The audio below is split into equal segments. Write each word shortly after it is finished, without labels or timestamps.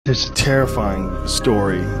There's a terrifying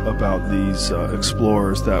story about these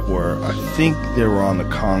explorers that I think they were on the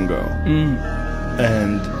Congo,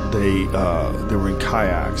 and they were in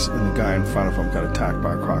kayaks, and the guy in front of them got attacked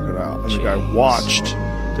by a crocodile, and the guy watched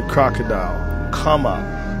the crocodile come up,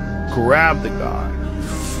 grab the guy,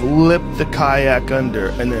 flip the kayak under,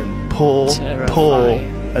 and then pull,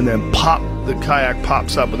 and then pop. The kayak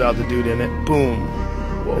pops up without the dude in it, boom,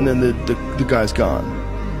 and then the guy's gone.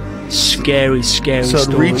 Scary so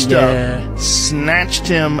story. It reached up, snatched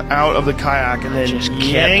him out of the kayak, and then just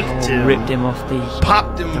yanked him, ripped him off the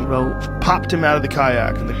rope, popped him out of the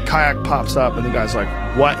kayak, and the kayak pops up, and the guy's like,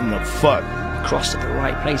 "What in the fuck?" Crossed at the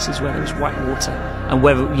right places where there was white water, and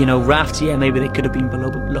whether rafts, maybe they could have been below,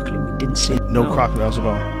 but luckily we didn't see it. No crocodiles at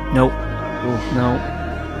all. No, no.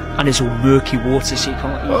 And it's all murky water, so you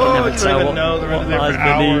can never tell what lies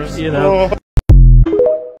beneath,